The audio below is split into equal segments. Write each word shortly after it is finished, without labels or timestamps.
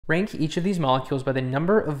Rank each of these molecules by the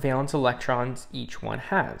number of valence electrons each one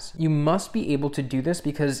has. You must be able to do this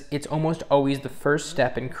because it's almost always the first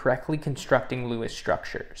step in correctly constructing Lewis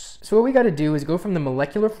structures. So what we got to do is go from the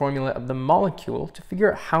molecular formula of the molecule to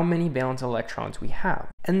figure out how many valence electrons we have.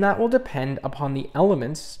 And that will depend upon the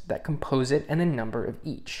elements that compose it and the number of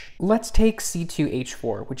each. Let's take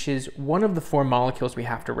C2H4, which is one of the 4 molecules we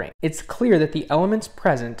have to rank. It's clear that the elements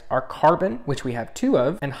present are carbon, which we have 2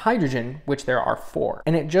 of, and hydrogen, which there are 4.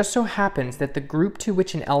 And it just so happens that the group to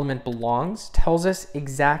which an element belongs tells us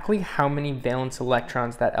exactly how many valence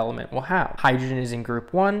electrons that element will have. Hydrogen is in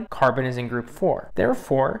group 1, carbon is in group 4.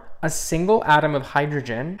 Therefore, a single atom of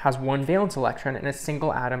hydrogen has 1 valence electron and a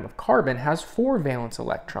single atom of carbon has 4 valence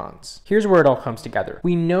electrons. Here's where it all comes together.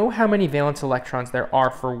 We know how many valence electrons there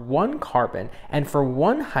are for 1 carbon and for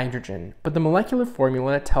 1 hydrogen, but the molecular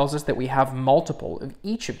formula tells us that we have multiple of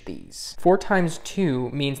each of these. 4 times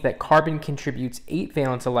 2 means that carbon contributes 8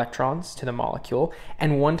 valence electrons to the molecule,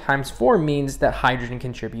 and 1 times 4 means that hydrogen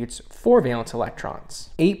contributes 4 valence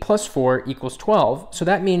electrons. 8 plus 4 equals 12, so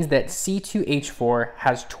that means that C2H4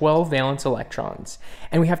 has 12 valence electrons,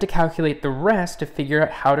 and we have to calculate the rest to figure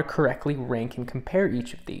out how to correctly rank and compare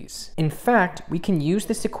each of these. In fact, we can use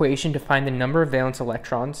this equation to find the number of valence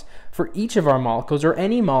electrons for each of our molecules, or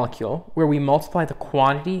any molecule, where we multiply the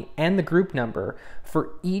quantity and the group number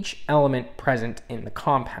for each element present in the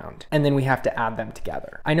compound, and then we have to add them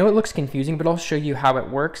together. I know it looks confusing, but I'll show you how it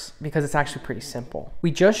works because it's actually pretty simple.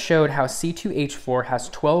 We just showed how C2H4 has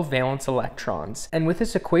 12 valence electrons, and with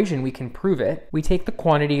this equation we can prove it. We take the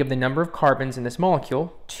quantity of the number of carbons in this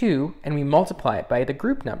molecule, 2, and we multiply it by the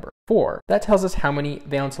group number, 4. That tells us how many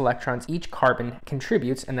valence electrons each carbon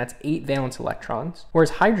contributes, and that's 8 valence electrons.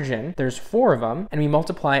 Whereas hydrogen, there's 4 of them, and we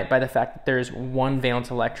multiply it by the fact that there's 1 valence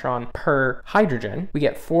electron per hydrogen. We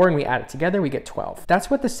get 4 and we add it together, we get 12. That's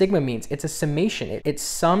what the sigma means. It's a summation. It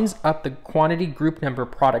sums up the quantity group number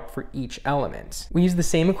product for each element. We use the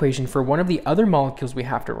same equation for one of the other molecules we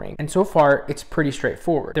have to rank, and so far it's pretty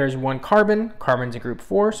straightforward. There's 1 carbon, carbon's in group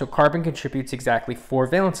 4, so carbon contributes exactly 4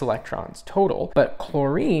 valence electrons total, but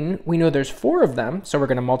chlorine, we know there's 4 of them, so we're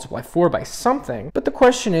going to multiply 4 by something, but the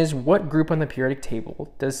question is, what group on the periodic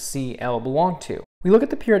table does Cl belong to? We look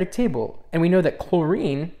at the periodic table, and we know that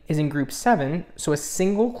chlorine is in group 7, so a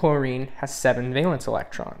single chlorine has 7 valence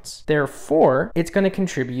electrons. Therefore, it's going to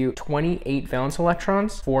contribute 28 valence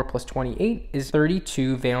electrons. 4 plus 28 is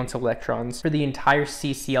 32 valence electrons for the entire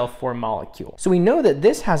CCl4 molecule. So we know that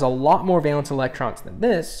this has a lot more valence electrons than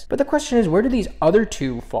this, but the question is, where do these other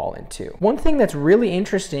 2 fall into? One thing that's really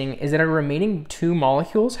interesting is that our remaining 2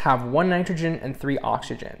 molecules have 1 nitrogen and 3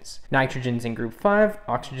 oxygens. Nitrogen's in group 5,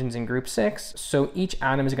 oxygen's in group 6, so each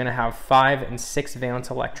atom is going to have 5 and 6 valence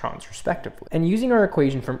electrons respectively. And using our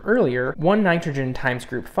equation from earlier, 1 nitrogen times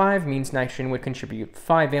group 5 means nitrogen would contribute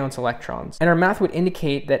 5 valence electrons, and our math would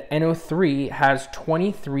indicate that NO3 has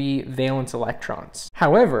 23 valence electrons.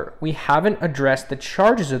 However, we haven't addressed the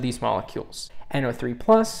charges of these molecules. NO3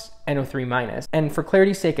 plus, NO3 minus, and for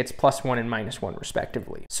clarity's sake, it's +1 and -1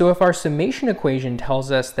 respectively. So if our summation equation tells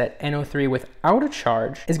us that NO3 without a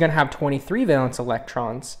charge is going to have 23 valence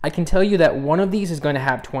electrons, I can tell you that one of these is going to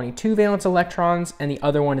have 22 valence electrons and the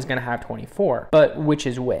other one is going to have 24. But which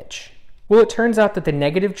is which? Well, it turns out that the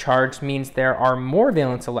negative charge means there are more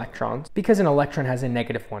valence electrons because an electron has a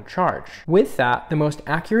 -1 charge. With that, the most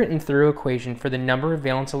accurate and thorough equation for the number of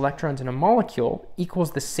valence electrons in a molecule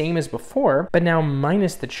equals the same as before, but now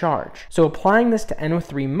minus the charge. So applying this to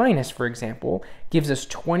NO3 minus, for example, gives us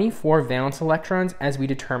 24 valence electrons as we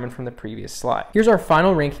determined from the previous slide. Here's our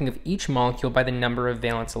final ranking of each molecule by the number of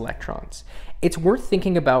valence electrons. It's worth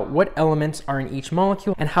thinking about what elements are in each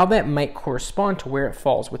molecule and how that might correspond to where it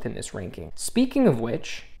falls within this ranking. Speaking of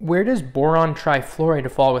which, where does boron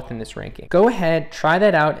trifluoride fall within this ranking? Go ahead, try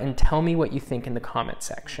that out, and tell me what you think in the comment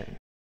section.